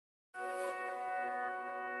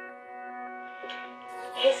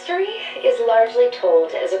History is largely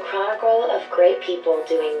told as a chronicle of great people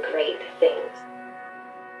doing great things.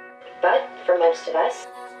 But for most of us,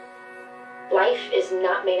 life is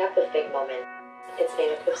not made up of big moments. It's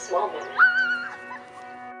made up of small moments.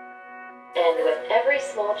 And with every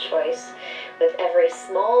small choice, with every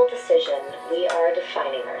small decision, we are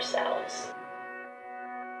defining ourselves.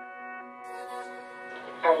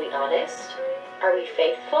 Are we honest? Are we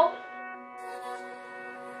faithful?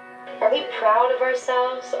 Are we proud of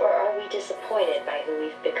ourselves, or are we disappointed by who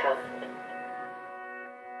we've become?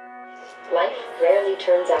 Life rarely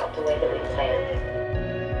turns out the way that we planned.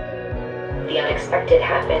 The unexpected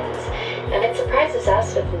happens, and it surprises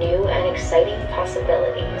us with new and exciting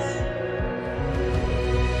possibilities.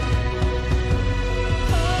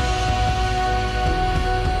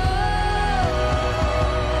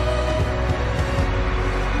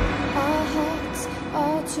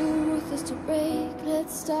 Too ruthless to break,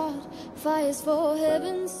 let's start fires for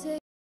heaven's sake.